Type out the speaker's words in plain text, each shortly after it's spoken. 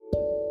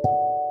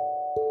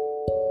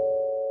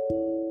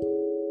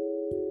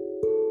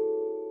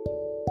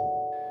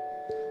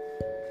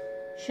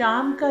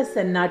शाम का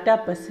सन्नाटा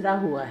पसरा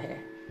हुआ है।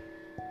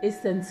 इस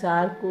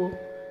संसार को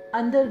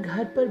अंदर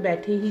घर पर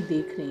बैठे ही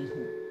देख रही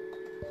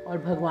हूँ और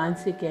भगवान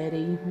से कह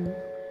रही हूँ,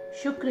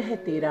 शुक्र है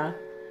तेरा,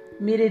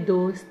 मेरे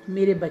दोस्त,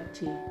 मेरे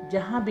बच्चे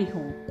जहाँ भी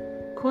हों,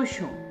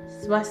 खुश हों,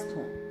 स्वस्थ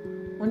हों।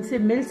 उनसे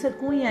मिल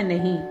सकूं या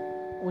नहीं,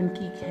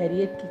 उनकी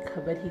खैरियत की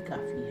खबर ही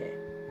काफ़ी है।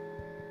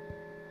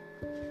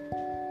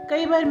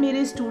 कई बार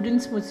मेरे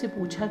स्टूडेंट्स मुझसे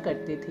पूछा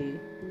करते थे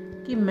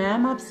कि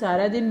मैम, आप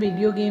सारा दिन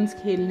वीडियो गेम्स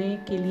खेलने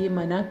के लिए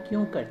मना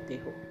क्यों करते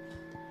हो?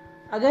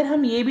 अगर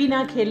हम ये भी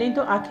ना खेलें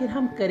तो आखिर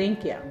हम करें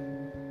क्या?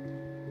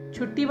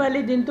 छुट्टी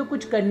वाले दिन तो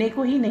कुछ करने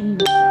को ही नहीं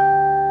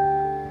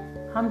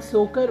होता। हम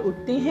सोकर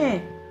उठते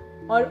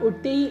हैं और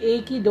उठते ही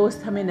एक ही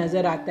दोस्त हमें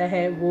नजर आता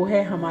है, वो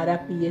है हमारा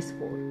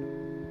PS4।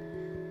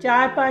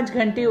 4-5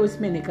 घंटे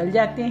उसमें निकल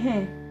जाते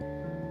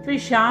हैं। फिर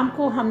शाम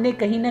को हमने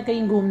कहीं ना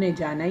कहीं घूमने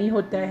जाना ही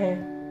होता है।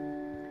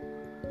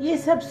 ये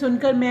सब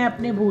सुनकर मैं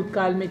अपने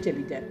भूतकाल में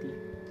चली जाती,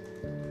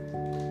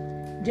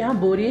 जहां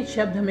बोरियत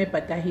शब्द हमें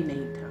पता ही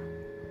नहीं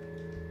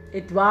था।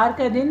 इतवार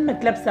का दिन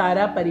मतलब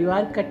सारा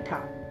परिवार इकट्ठा।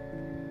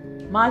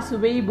 माँ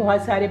सुबह ही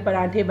बहुत सारे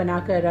पराठे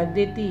बनाकर रख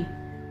देती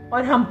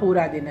और हम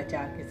पूरा दिन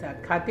अचार के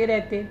साथ खाते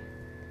रहते।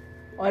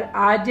 और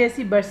आज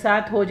जैसी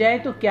बरसात हो जाए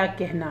तो क्या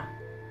कहना।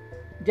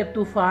 जब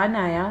तूफान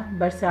आया,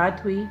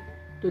 बरसात हुई,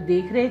 तो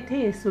देख रहे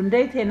थे, सुन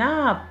रहे थे ना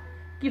आप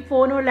कि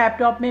फ़ोन और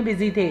लैपटॉप में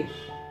बिजी थे।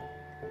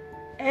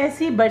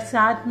 ऐसी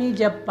बरसात में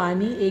जब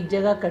पानी एक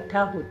जगह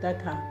इकट्ठा होता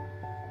था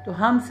तो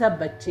हम सब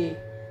बच्चे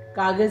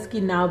कागज़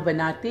की नाव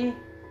बनाते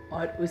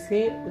और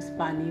उसे उस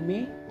पानी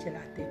में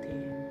चलाते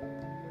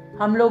थे।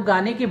 हम लोग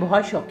गाने के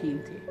बहुत शौकीन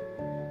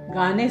थे।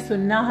 गाने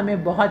सुनना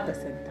हमें बहुत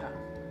पसंद था,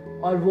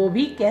 और वो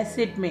भी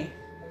कैसेट में।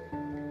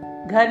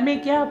 घर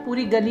में क्या,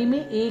 पूरी गली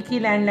में एक ही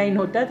लैंडलाइन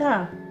होता था।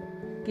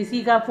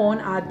 किसी का फ़ोन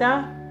आता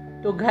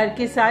तो घर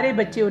के सारे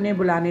बच्चे उन्हें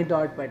बुलाने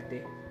दौड़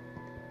पड़ते।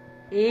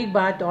 एक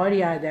बात और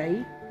याद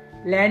आई,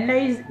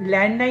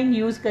 लैंडलाइन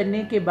यूज़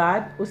करने के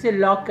बाद उसे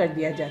लॉक कर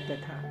दिया जाता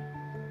था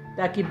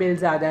ताकि बिल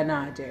ज़्यादा ना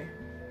आ जाए।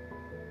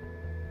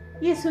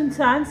 ये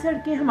सुनसान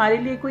सड़कें हमारे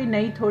लिए कोई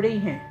नई थोड़ी ही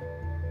हैं।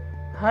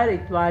 हर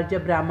इतवार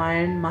जब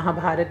रामायण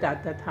महाभारत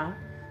आता था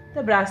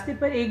तब रास्ते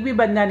पर एक भी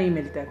बंदा नहीं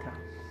मिलता था।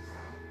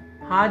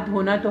 हाथ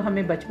धोना तो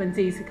हमें बचपन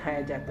से ही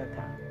सिखाया जाता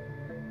था।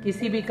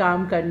 किसी भी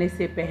काम करने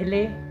से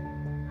पहले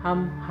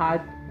हम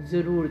हाथ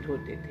ज़रूर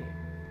धोते थे।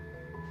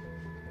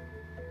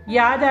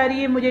 याद आ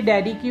रही है मुझे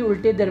डैडी की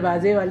उल्टे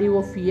दरवाजे वाली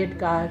वो फिएट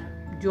कार,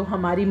 जो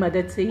हमारी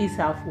मदद से ही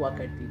साफ हुआ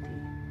करती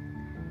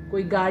थी।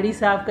 कोई गाड़ी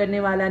साफ करने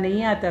वाला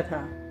नहीं आता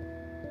था।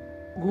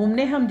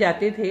 घूमने हम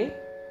जाते थे,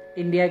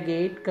 इंडिया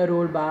गेट,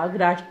 करोल बाग,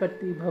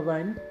 राष्ट्रपति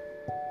भवन।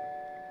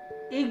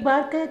 एक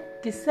बार का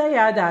किस्सा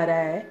याद आ रहा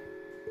है।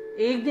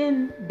 एक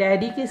दिन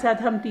डैडी के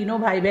साथ हम तीनों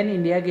भाई बहन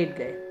इंडिया गेट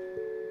गए।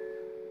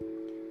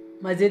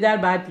 मज़ेदार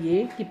बात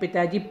ये कि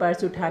पिताजी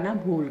पर्स उठाना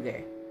भूल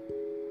गए।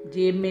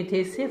 जेब में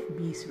थे सिर्फ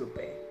 20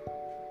 रुपए।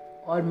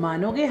 और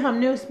मानोगे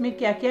हमने उसमें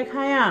क्या क्या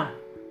खाया?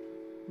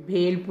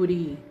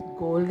 भेलपुरी,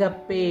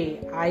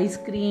 गोलगप्पे,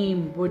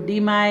 आइसक्रीम, बुड्डी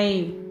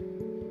माई,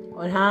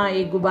 और हाँ,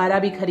 एक गुब्बारा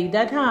भी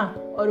खरीदा था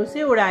और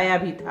उसे उड़ाया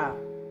भी था।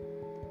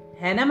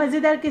 है ना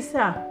मज़ेदार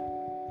किस्सा?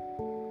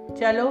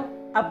 चलो,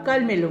 अब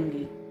कल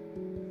मिलूंगी।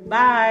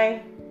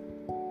 बाय।